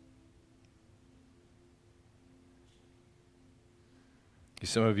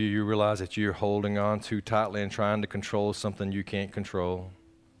 Some of you, you realize that you're holding on too tightly and trying to control something you can't control.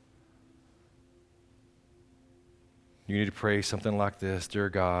 You need to pray something like this: Dear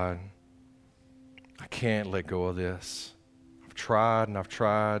God, I can't let go of this. I've tried and I've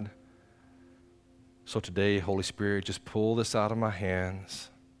tried. So today, Holy Spirit, just pull this out of my hands.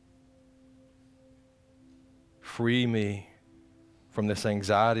 Free me from this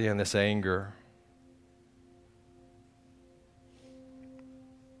anxiety and this anger.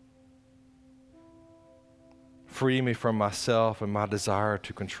 Free me from myself and my desire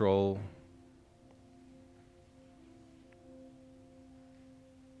to control.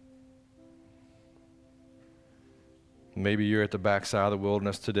 Maybe you're at the backside of the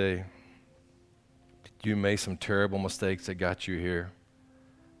wilderness today. You made some terrible mistakes that got you here.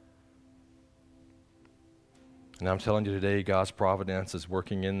 And I'm telling you today, God's providence is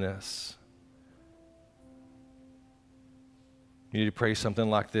working in this. You need to pray something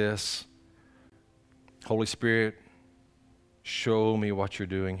like this: Holy Spirit, show me what you're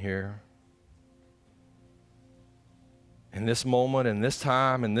doing here. In this moment, in this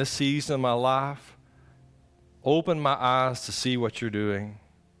time, in this season of my life, open my eyes to see what you're doing.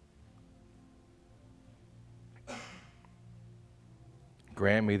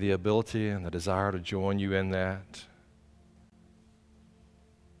 Grant me the ability and the desire to join you in that.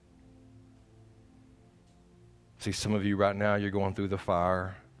 See, some of you right now, you're going through the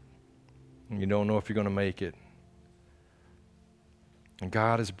fire, and you don't know if you're going to make it. And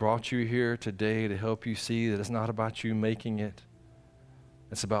God has brought you here today to help you see that it's not about you making it.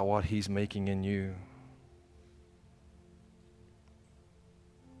 It's about what He's making in you.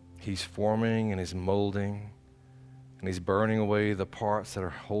 He's forming and He's molding, and He's burning away the parts that are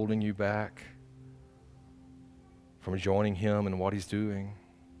holding you back from joining Him in what He's doing.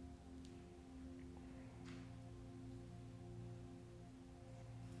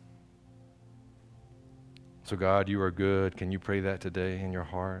 So God, you are good. Can you pray that today in your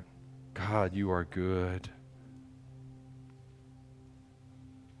heart? God, you are good.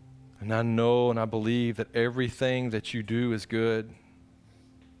 And I know and I believe that everything that you do is good.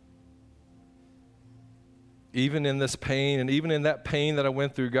 Even in this pain and even in that pain that I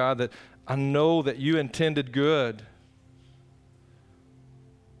went through, God, that I know that you intended good.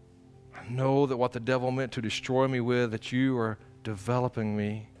 I know that what the devil meant to destroy me with, that you are developing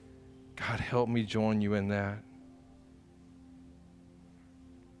me. God, help me join you in that.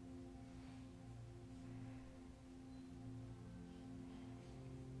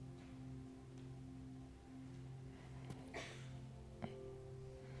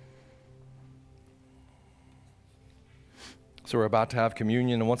 So we're about to have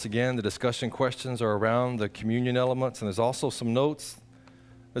communion, and once again, the discussion questions are around the communion elements, and there's also some notes.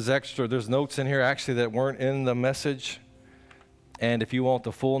 There's notes in here actually that weren't in the message. And if you want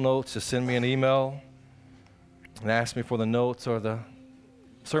the full notes, just send me an email and ask me for the notes or the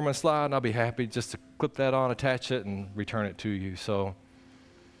sermon slide, and I'll be happy just to clip that on, attach it, and return it to you. So,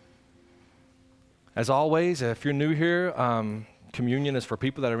 as always, if you're new here, communion is for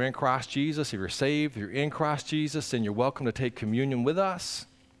people that are in Christ Jesus. If you're saved, if you're in Christ Jesus, then you're welcome to take communion with us.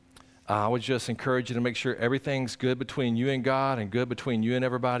 I would just encourage you to make sure everything's good between you and God and good between you and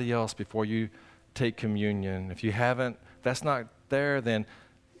everybody else before you take communion. If you haven't, that's not there, then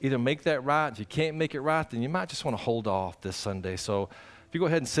either make that right. If you can't make it right, then you might just want to hold off this Sunday. So if you go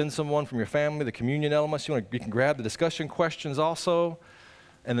ahead and send someone from your family the communion elements, you can grab the discussion questions also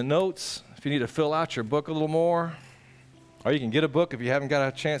and the notes. If you need to fill out your book a little more, or you can get a book if you haven't got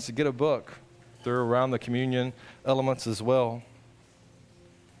a chance to get a book. They're around the communion elements as well.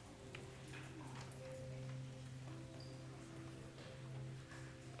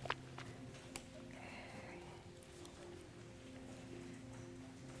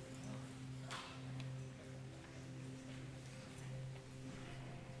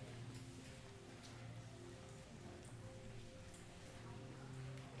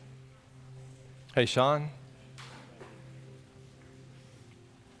 Hey, Sean.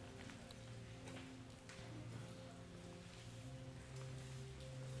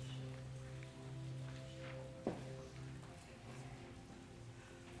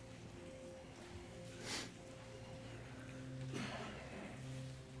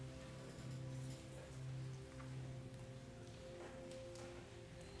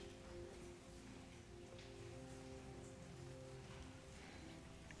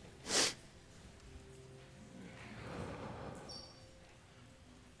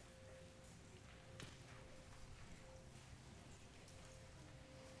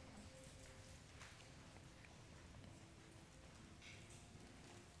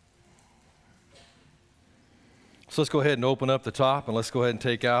 So let's go ahead and open up the top, and let's go ahead and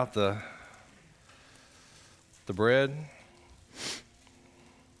take out the bread.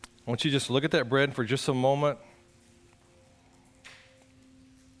 I want you to just look at that bread for just a moment.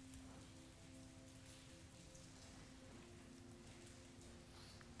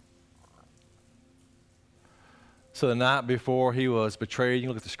 So the night before he was betrayed, you can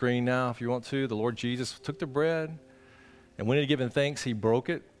look at the screen now if you want to, the Lord Jesus took the bread, and when he had given thanks, he broke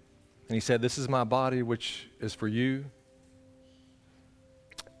it. And he said, "This is my body, which is for you."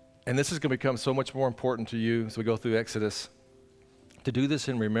 And this is going to become so much more important to you as we go through Exodus, to do this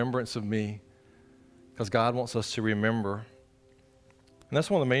in remembrance of me, because God wants us to remember. And that's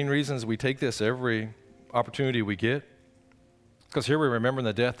one of the main reasons we take this every opportunity we get, because here we're remembering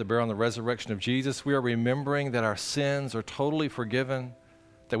the death, the burial, and the resurrection of Jesus. We are remembering that our sins are totally forgiven,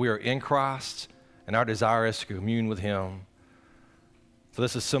 that we are in Christ, and our desire is to commune with Him. So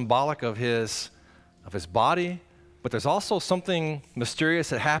this is symbolic of his body, but there's also something mysterious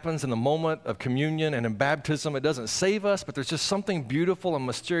that happens in the moment of communion and in baptism. It doesn't save us, but there's just something beautiful and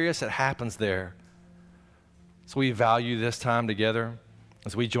mysterious that happens there. So we value this time together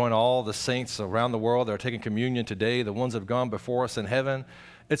as we join all the saints around the world that are taking communion today, the ones that have gone before us in heaven.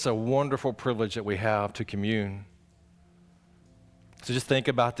 It's a wonderful privilege that we have to commune. So just think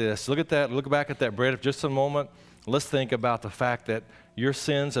about this. Look back at that bread for just a moment. Let's think about the fact that your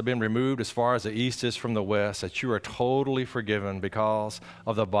sins have been removed as far as the east is from the west, that you are totally forgiven because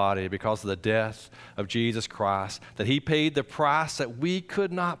of the body, because of the death of Jesus Christ, that he paid the price that we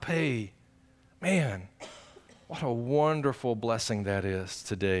could not pay. Man, what a wonderful blessing that is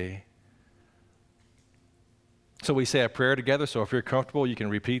today. So we say a prayer together, so if you're comfortable, you can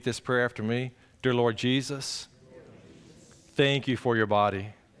repeat this prayer after me. Dear Lord Jesus, thank you for your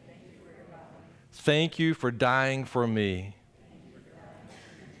body. Thank you for dying for me.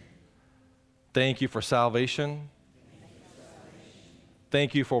 Thank you for salvation.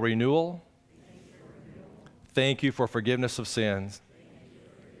 Thank you for renewal. Thank you for forgiveness of sins.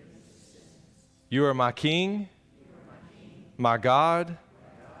 You are my King, my God,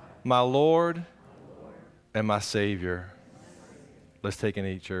 my Lord, and my Savior. Let's take and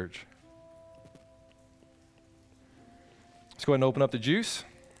eat, church. Let's go ahead and open up the juice.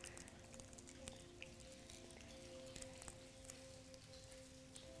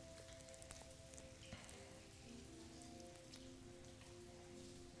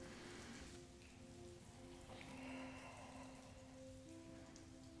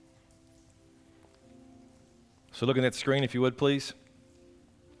 So looking at the screen, if you would, please.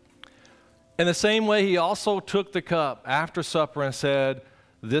 In the same way, he also took the cup after supper and said,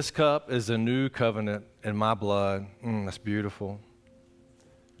 this cup is the new covenant in my blood. That's beautiful.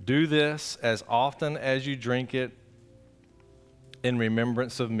 Do this as often as you drink it in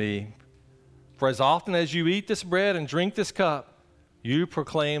remembrance of me. For as often as you eat this bread and drink this cup, you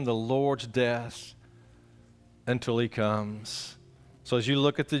proclaim the Lord's death until he comes. So as you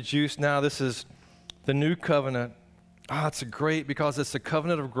look at the juice now, this is the new covenant. It's great because it's the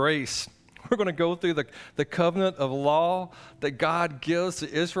covenant of grace. We're going to go through the covenant of law that God gives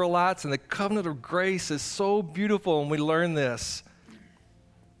to Israelites, and the covenant of grace is so beautiful, and we learn this.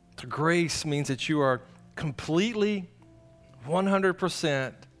 The grace means that you are completely,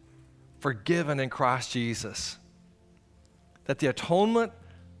 100% forgiven in Christ Jesus. That the atonement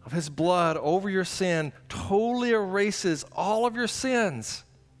of his blood over your sin totally erases all of your sins.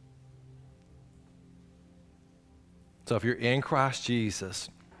 So if you're in Christ Jesus,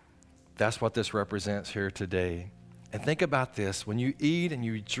 that's what this represents here today. And think about this. When you eat and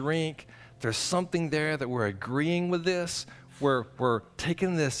you drink, there's something there that we're agreeing with this. We're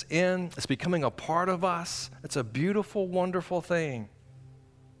taking this in. It's becoming a part of us. It's a beautiful, wonderful thing.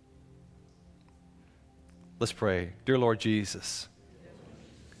 Let's pray. Dear Lord Jesus,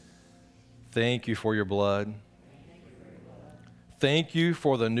 thank you for your blood. Thank you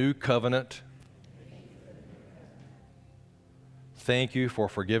for the new covenant. Thank you for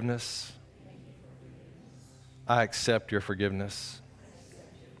forgiveness. I accept your forgiveness.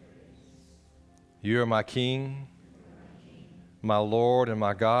 You are my King, my Lord and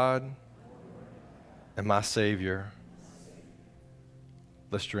my God, and my Savior.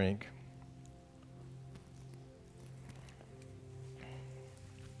 Let's drink.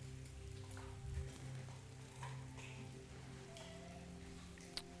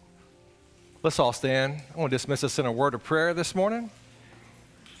 Let's all stand. I want to dismiss us in a word of prayer this morning.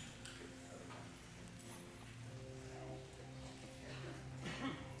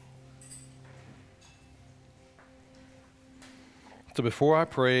 So before I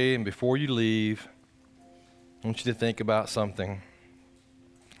pray and before you leave, I want you to think about something.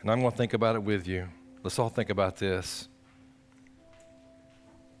 And I'm going to think about it with you. Let's all think about this.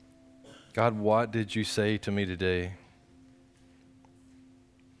 God, what did you say to me today?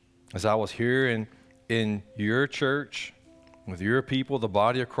 As I was here in your church, with your people, the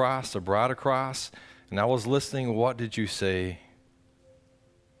body of Christ, the bride of Christ, and I was listening, what did you say?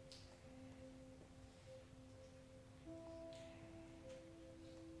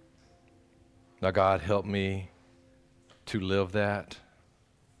 Now, God, help me to live that.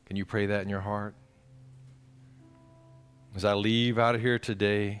 Can you pray that in your heart? As I leave out of here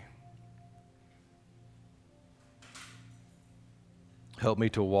today, help me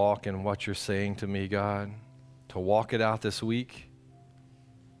to walk in what you're saying to me, God, to walk it out this week.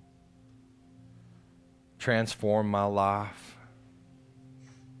 Transform my life.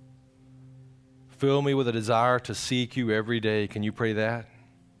 Fill me with a desire to seek you every day. Can you pray that?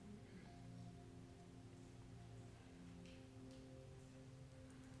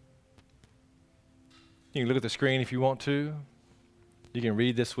 You can look at the screen if you want to. You can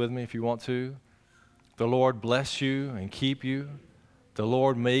read this with me if you want to. The Lord bless you and keep you. The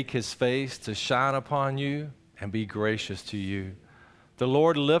Lord make his face to shine upon you and be gracious to you. The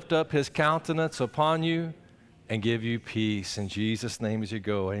Lord lift up his countenance upon you and give you peace. In Jesus' name as you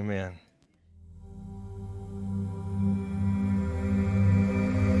go, amen.